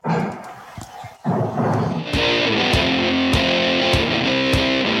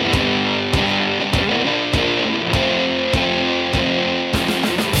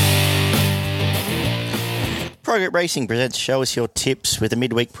Grip Racing presents Show Us Your Tips with a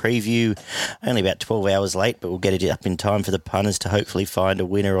midweek preview, only about 12 hours late, but we'll get it up in time for the punters to hopefully find a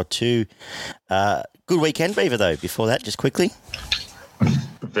winner or two. Good weekend, Beaver, though. Before that, just quickly.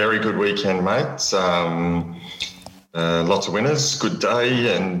 Very good weekend, mate. Lots of winners, good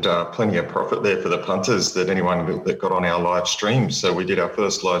day, and plenty of profit there for the punters that anyone that got on our live stream. So we did our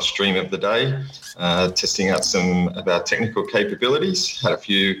first live stream of the day, testing out some of our technical capabilities. Had a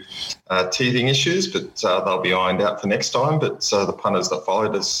few teething issues, but they'll be ironed out for next time. But the punters that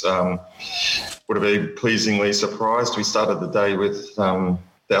followed us would have been pleasingly surprised. We started the day with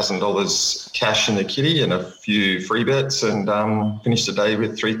 $1,000 cash in the kitty and a few free bets, and finished the day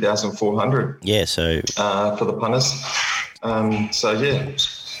with $3,400. Yeah, so for the punters.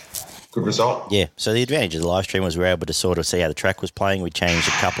 Good result. Yeah, so the advantage of the live stream was we were able to sort of see how the track was playing. We changed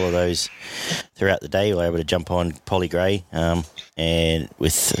a couple of those throughout the day. We were able to jump on Polly Gray, and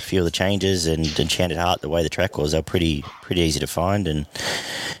with a few of the changes and Enchanted Heart, the way the track was, they were pretty easy to find, and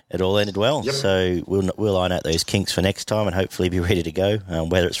it all ended well. Yep. So we'll iron out those kinks for next time and hopefully be ready to go.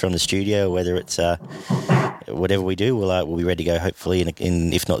 Whether it's from the studio, whether it's whatever we do, we'll be ready to go hopefully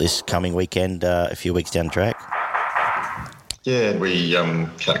in if not this coming weekend, a few weeks down the track. Yeah, we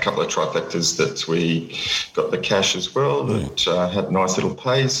had a couple of trifectas that we got the cash as well that had nice little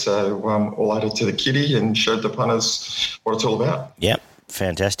pays. So all added to the kitty and showed the punters what it's all about. Yep,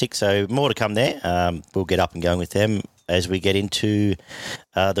 fantastic. So more to come there. We'll get up and going with them as we get into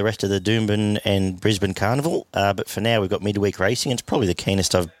the rest of the Doomben and Brisbane Carnival. But for now, we've got midweek racing. It's probably the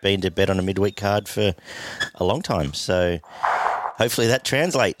keenest I've been to bet on a midweek card for a long time. So hopefully that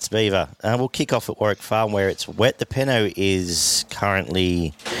translates, Beaver. We'll kick off at Warwick Farm where it's wet. The Penno is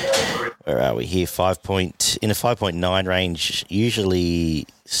currently, where are we here, in a 5.9 range, usually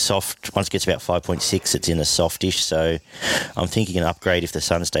soft. Once it gets about 5.6, it's in a softish. So I'm thinking an upgrade if the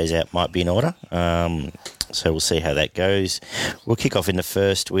sun stays out might be in order. So we'll see how that goes. We'll kick off in the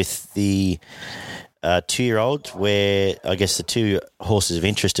first with the 2-year-old, where I guess the two horses of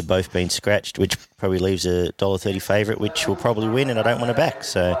interest have both been scratched, which probably leaves a $1.30 favourite, which will probably win, and I don't want to back.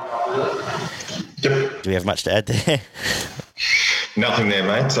 So Yep. do we have much to add there? Nothing there,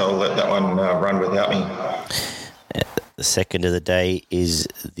 mate. So I'll let that one run without me. The second of the day is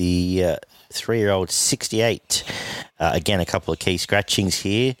the 3-year-old 68. Again, a couple of key scratchings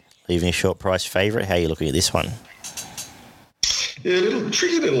here, leaving a short price favourite. How are you looking at this one? Yeah, a little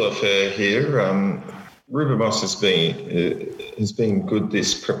tricky little affair here. Ruben Moss has been good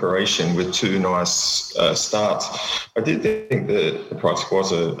this preparation with two nice starts. I did think that the price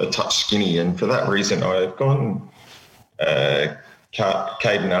was a touch skinny, and for that reason, I've gone Caden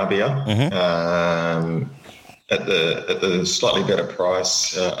Arbia at the slightly better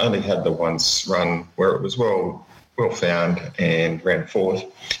price. Only had the once run where it was well found and ran fourth,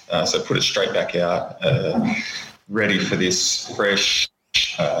 so put it straight back out. Ready for this fresh.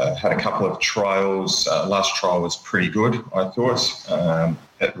 Had a couple of trials. Last trial was pretty good, I thought,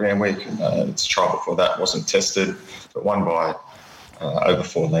 at Randwick. Its trial before that wasn't tested, but won by over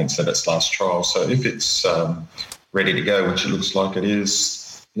 4 lengths at its last trial. So if it's ready to go, which it looks like it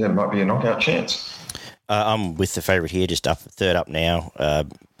is, yeah, it might be a knockout chance. I'm with the favourite here, just up third up now.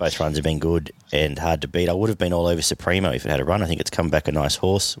 Both runs have been good and hard to beat. I would have been all over Supremo if it had a run. I think it's come back a nice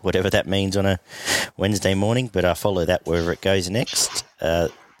horse, whatever that means on a Wednesday morning, but I'll follow that wherever it goes next.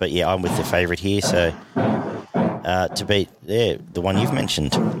 But yeah, I'm with the favourite here, so to beat the one you've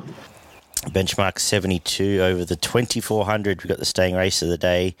mentioned. Benchmark 72 over the 2,400. We've got the staying race of the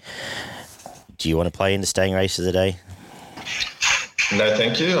day. Do you want to play in the staying race of the day? No,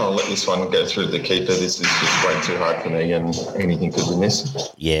 thank you. I'll let this one go through the keeper. This is just way too hard for me, and anything could win this.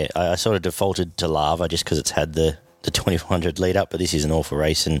 Yeah, I sort of defaulted to Lava just because it's had the 2,400 lead up, but this is an awful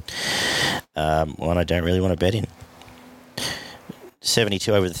race and one I don't really want to bet in. 72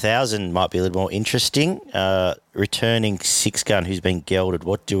 over the 1,000 might be a little more interesting. Returning Six Gun, who's been gelded.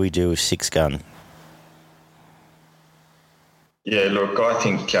 What do we do with Six Gun? Yeah, look, I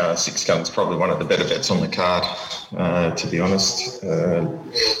think Six Gun's probably one of the better bets on the card, to be honest.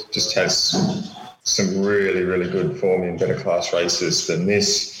 Just has some really, really good form in better class races than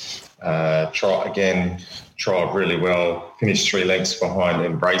this. Trialled really well, finished 3 lengths behind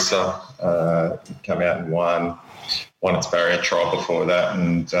Embracer, come out and won its barrier trial before that,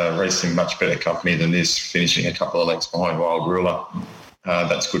 and racing much better company than this, finishing a couple of lengths behind Wild Ruler.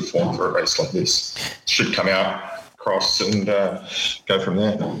 That's good form for a race like this. Should come out cross and go from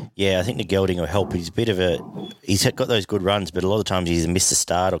there. Yeah, I think the gelding will help. He's got those good runs, but a lot of times he's missed the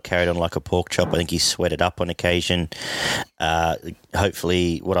start or carried on like a pork chop. I think he's sweated up on occasion.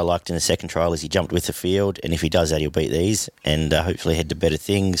 Hopefully, what I liked in the second trial is he jumped with the field, and if he does that, he'll beat these and hopefully head to better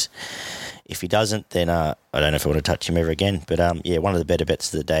things. If he doesn't, then I don't know if I want to touch him ever again. But one of the better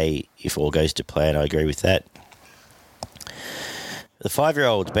bets of the day if all goes to plan. I agree with that. The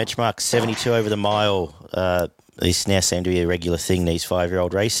 5-year-olds benchmark 72 over the mile. This now seems to be a regular thing, these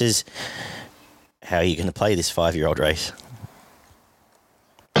 5-year-old races. How are you going to play this 5-year-old race?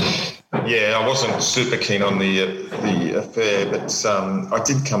 Yeah, I wasn't super keen on the affair, but I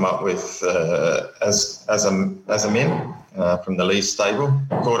did come up with as a men from the Lee stable.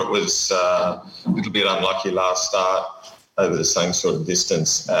 I thought it was a little bit unlucky last start over the same sort of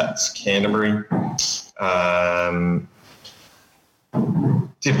distance at Canterbury.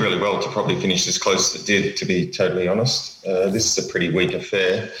 Did really well to probably finish as close as it did, to be totally honest. This is a pretty weak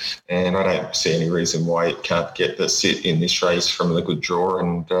affair, and I don't see any reason why it can't get the sit in this race from the good draw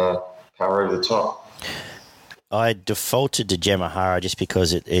and power over the top. I defaulted to Gemahara just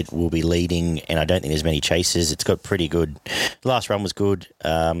because it will be leading, and I don't think there's many chases. It's got pretty good. The last run was good.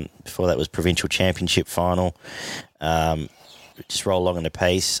 Before that was provincial championship final. Just roll along in the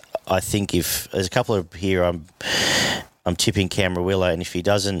pace. I think if there's a couple of here, I'm tipping Camarilla, and if he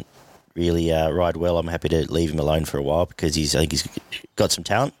doesn't really ride well, I'm happy to leave him alone for a while because I think he's got some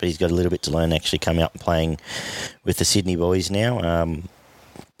talent, but he's got a little bit to learn actually coming up and playing with the Sydney boys now.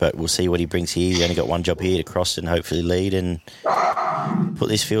 But we'll see what he brings here. He's only got one job here to cross and hopefully lead and put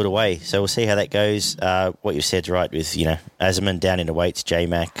this field away. So we'll see how that goes. What you said's right with, Azerman down in the weights,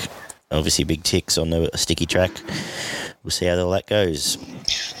 J-Mac, obviously big ticks on the sticky track. We'll see how all that goes.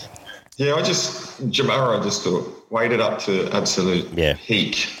 Yeah, Jamara, I just thought weighted up to absolute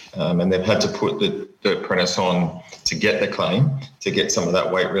peak, and they've had to put the apprentice on to get the claim, to get some of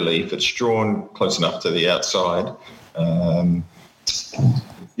that weight relief. It's drawn close enough to the outside.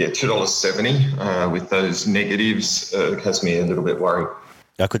 $2.70 with those negatives has me a little bit worried.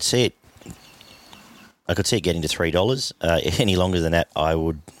 I could see it getting to $3. Any longer than that, I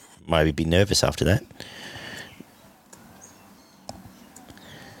would maybe be nervous after that.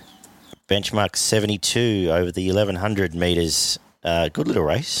 Benchmark 72 over the 1,100 metres. Good little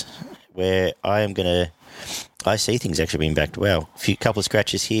race where I see things actually being backed well. A couple of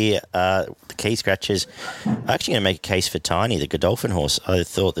scratches here. The key scratches. I'm actually going to make a case for Tiny, the Godolphin horse. I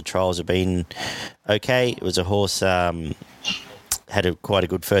thought the trials have been okay. It was a horse had quite a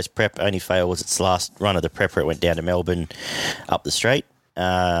good first prep. Only fail was its last run of the prep where it went down to Melbourne up the straight.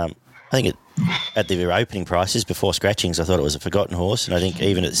 I think at the opening prices before scratchings, I thought it was a forgotten horse, and I think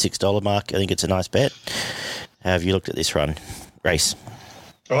even at the $6 mark, I think it's a nice bet. How have you looked at this race?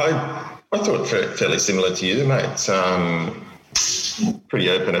 I thought fairly similar to you, mate. Pretty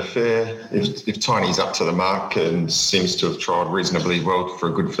open affair. If Tiny's up to the mark and seems to have trialled reasonably well for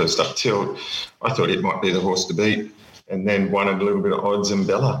a good first up tilt, I thought it might be the horse to beat. And then won a little bit of odds and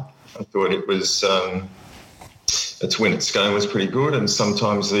Bella. I thought it was its win at Scone was pretty good, and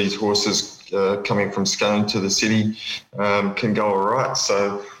sometimes these horses coming from Scone to the city can go all right.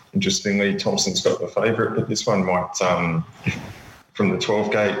 So interestingly, Thompson's got the favourite, but this one might, from the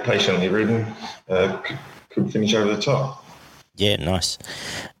 12 gate, patiently ridden, could finish over the top. Yeah, nice.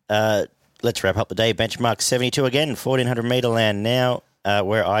 Let's wrap up the day. Benchmark 72 again, 1,400 metre land now.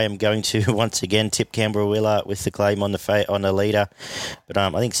 Where I am going to once again tip Canberra Willa with the claim on the leader, but I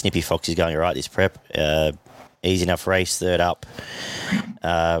think Snippy Fox is going all right this prep. Easy enough race, third up.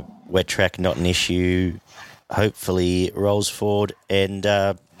 Wet track, not an issue. Hopefully rolls forward and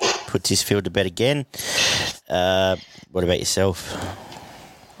puts his field to bed again. What about yourself?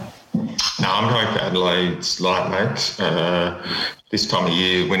 No, I'm going for Adelaide's light, mate. This time of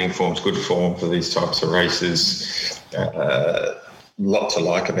year, winning form's good form for these types of races. Lot to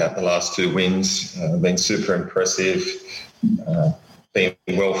like about the last two wins. Been super impressive. Been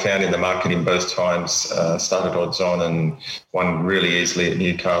well found in the market in both times. Started odds on and won really easily at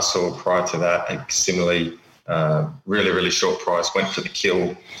Newcastle. Prior to that, similarly, really, really short price. Went for the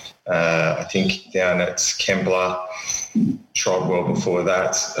kill. I think down at Kembla. Tried well before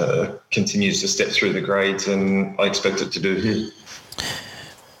that. Continues to step through the grades, and I expect it to do here.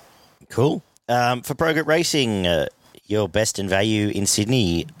 Cool. For Progrit Racing, your best and value in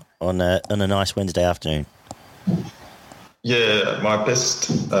Sydney on a nice Wednesday afternoon. Yeah, my best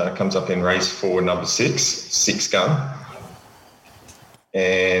comes up in race 4, number 6 gun.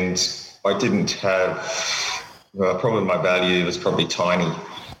 And I didn't have, probably my value was probably Tiny,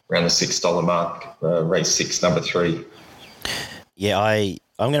 around the $6 mark, race 6, number 3. Yeah, I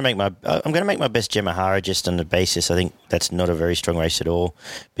I'm going to make my best Gemahara just on the basis. I think that's not a very strong race at all.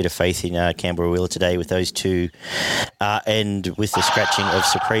 Bit of faith in Canberra Wheeler today with those two, and with the scratching of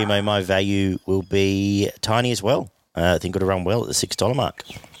Supremo, my value will be Tiny as well. I think it'll run well at the $6 mark.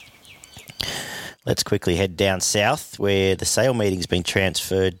 Let's quickly head down south where the sale meeting's been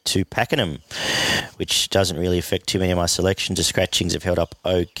transferred to Pakenham, which doesn't really affect too many of my selections. The scratchings have held up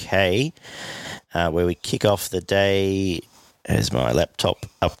okay. Where we kick off the day as my laptop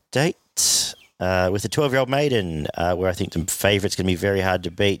update with the 12-year-old maiden, where I think the favourite's going to be very hard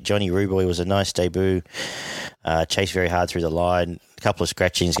to beat. Johnny Ruboy was a nice debut, chased very hard through the line. A couple of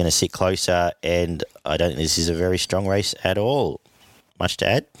scratchings, going to sit closer, and I don't think this is a very strong race at all. Much to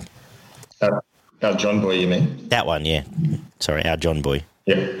add? Our John Boy, you mean? That one, yeah. Sorry, our John Boy.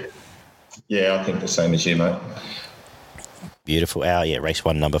 Yeah, I think the same as you, mate. Beautiful. Race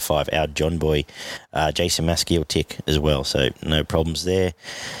 1, number 5, our John Boy. Jason Maskey will tick as well, so no problems there.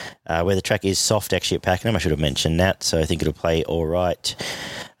 Where the track is soft, actually, at Pakenham, I should have mentioned that, so I think it'll play all right.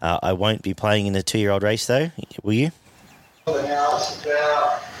 I won't be playing in the 2-year-old race, though. Will you?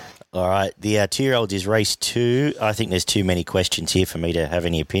 All right, the 2-year-old is race 2. I think there's too many questions here for me to have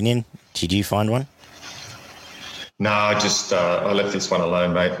any opinion. Did you find one? No, I left this one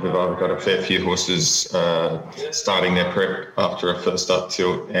alone, mate. We've got a fair few horses starting their prep after a first up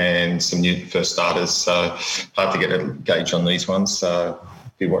tilt and some new first starters, so hard to get a gauge on these ones, so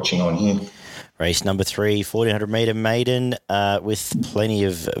be watching on here. Race number 3, 1400 metre maiden, with plenty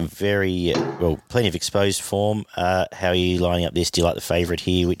of exposed form. How are you lining up this? Do you like the favourite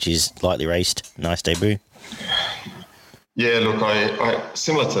here, which is lightly raced? Nice debut. Yeah, look, I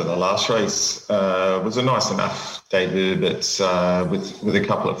similar to the last race, was a nice enough debut, but with a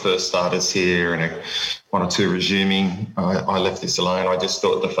couple of first starters here and one or two resuming, I left this alone. I just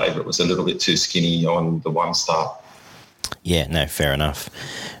thought the favourite was a little bit too skinny on the one start. Yeah, no, fair enough.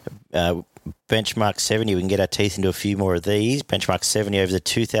 Benchmark 70, we can get our teeth into a few more of these. Benchmark 70 over the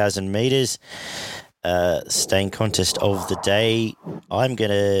 2,000 metres. Staying contest of the day. I'm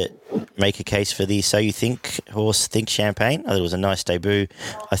going to make a case for the So You Think horse, Think Champagne. I thought it was a nice debut.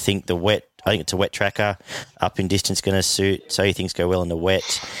 I think it's a wet tracker. Up in distance going to suit. So You Think's go well in the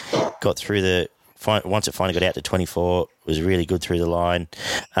wet. Got through once it finally got out to 24, was really good through the line.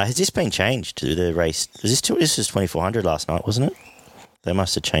 Has this been changed to the race? This was 2,400 last night, wasn't it? They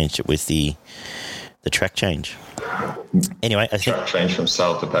must have changed it with the track change. Anyway, I think track change from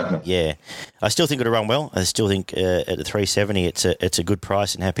Sale to Pakenham. Yeah, I still think it'll run well. I still think at the 370, it's a good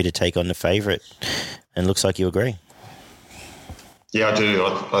price, and happy to take on the favourite. And looks like you agree. Yeah, I do.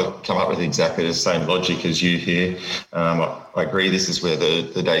 I've come up with exactly the same logic as you here. I agree. This is where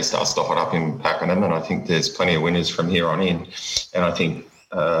the day starts to hot up in Pakenham, and I think there's plenty of winners from here on in. And I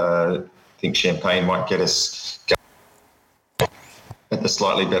think Champagne might get us at the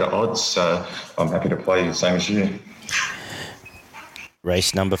slightly better odds, so I'm happy to play the same as you.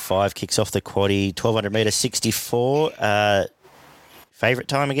 Race number 5 kicks off the quaddie, 1,200 metre, 64. Favourite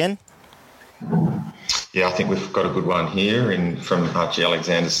time again? Yeah, I think we've got a good one here from Archie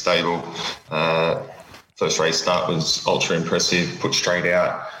Alexander's stable. First race start was ultra impressive, put straight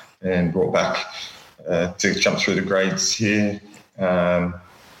out and brought back to jump through the grades here.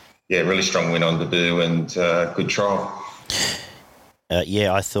 Really strong win on debut and good trial.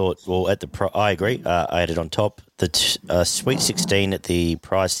 I thought, I agree. I had it on top. The Sweet 16 at the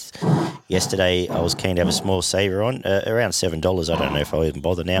price yesterday, I was keen to have a small saver on, around $7. I don't know if I'll even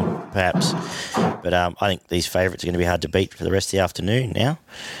bother now, perhaps. But I think these favourites are going to be hard to beat for the rest of the afternoon now.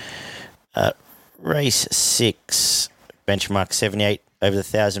 Race 6, benchmark 78 over the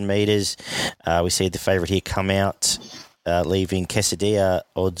 1,000 metres. We see the favourite here come out, leaving Quesadilla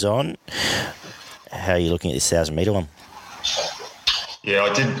odds on. How are you looking at this 1,000 metre one? Yeah,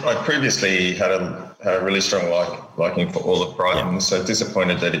 I did. I previously had a really strong liking for All of Brighton, so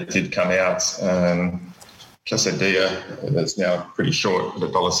disappointed that it did come out. Quesadilla, that's now pretty short at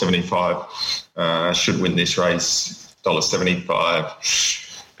 $1.75, should win this race.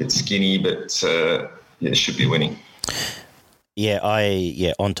 $1.75, bit skinny, but should be winning.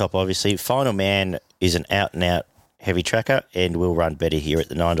 On top, obviously. Final Man is an out-and-out heavy tracker and will run better here at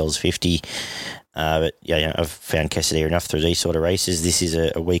the $9.50. I've found Quesadilla enough through these sort of races. This is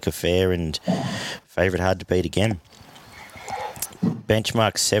a weak affair and favourite hard to beat again.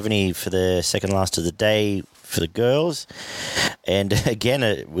 Benchmark 70 for the second last of the day for the girls. And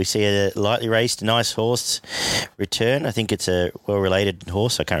again, we see a lightly raced, nice horse return. I think it's a well-related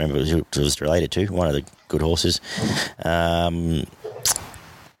horse. I can't remember who it was related to, one of the good horses.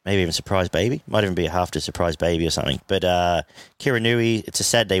 maybe even Surprise Baby. Might even be a half to Surprise Baby or something. But Kiranui, it's a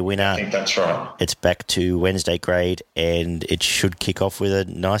Saturday winner. I think that's right. It's back to Wednesday grade, and it should kick off with a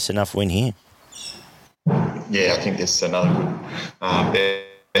nice enough win here. Yeah, I think this is another good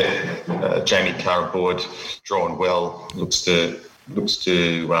bet. Jamie Carr aboard, drawn well, looks to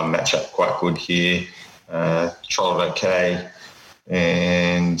match up quite good here. Trialled okay,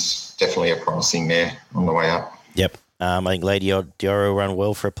 and definitely a promising there on the way up. Yep. I think Lady Dioro run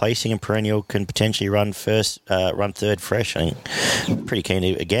well for a placing, and Perennial can potentially run third fresh. I think pretty keen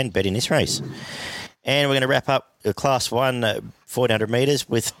to, again, bet in this race. And we're going to wrap up Class 1, 1,400 metres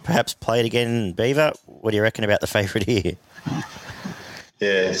with perhaps Play It Again Beaver. What do you reckon about the favourite here?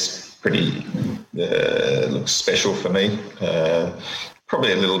 Yeah, it's pretty, looks special for me.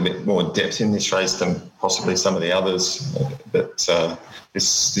 Probably a little bit more depth in this race than possibly some of the others. But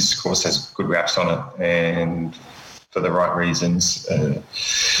this course has good wraps on it, and for the right reasons.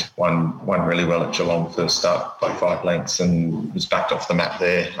 Won really well at Geelong first start by 5 lengths and was backed off the map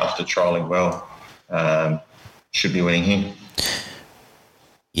there after trialling well. Should be winning here.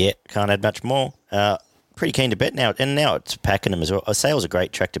 Yeah, can't add much more. Pretty keen to bet now. And now it's Pakenham as well. I say it was a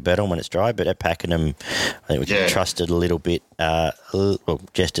great track to bet on when it's dry, but at Pakenham, I think we can trust it a little bit,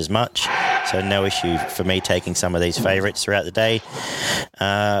 just as much. So no issue for me taking some of these favourites throughout the day.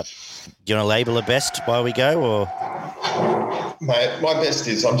 Do you want to label a best while we go, or? Mate, my best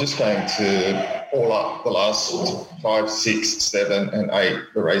is I'm just going to all up the last 5, 6, 7, and 8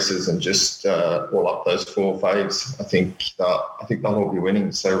 the races and just all up those 4 faves. I think they'll all be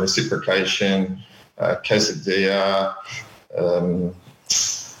winning. So Reciprocation, Quesadilla,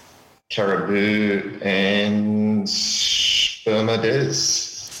 Caribou, and Bermudez.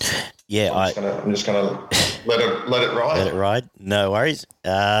 Yeah, I'm just gonna let it ride. Let it ride. No worries.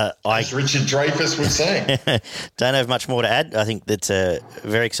 As Richard Dreyfuss would say. Don't have much more to add. I think that's a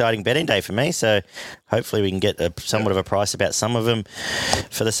very exciting betting day for me. So hopefully we can get somewhat of a price about some of them.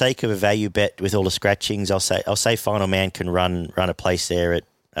 For the sake of a value bet with all the scratchings, I'll say Final Man can run a place there at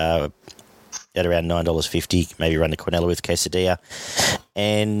around $9.50. Maybe run the Quinella with Quesadilla.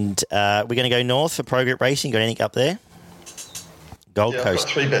 And we're going to go north for Pro Grip Racing. Got anything up there? Gold Coast.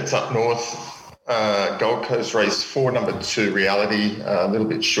 I've got 3 bets up north. Gold Coast race 4, number 2, Reality. A little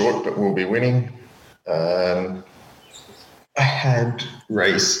bit short, but we'll be winning. I had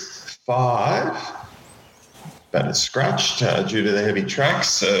race 5, but it's scratched due to the heavy tracks.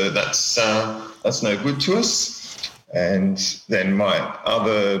 So that's no good to us. And then my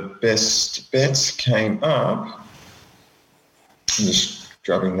other best bets came up. I'm just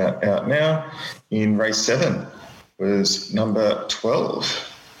drubbing that out now. In race 7 was number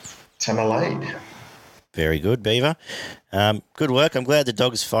 12, Tamalade. Very good, Beaver. Good work. I'm glad the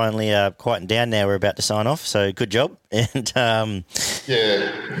dog's finally quieting down now. We're about to sign off, so good job. And he's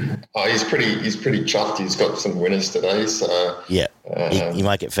pretty chuffed. He's got some winners today, so yeah, he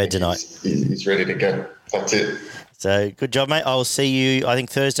might get fed tonight. He's ready to go. That's it. So good job, mate. I'll see you, I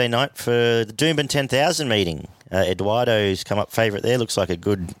think, Thursday night for the Doomben 10,000 meeting. Eduardo's come up favourite there. Looks like a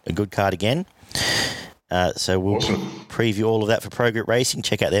good card again. So we'll preview all of that for Pro Grip Racing.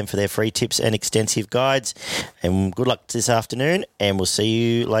 Check out them for their free tips and extensive guides. And good luck this afternoon, and we'll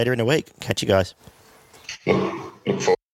see you later in the week. Catch you guys. Look forward.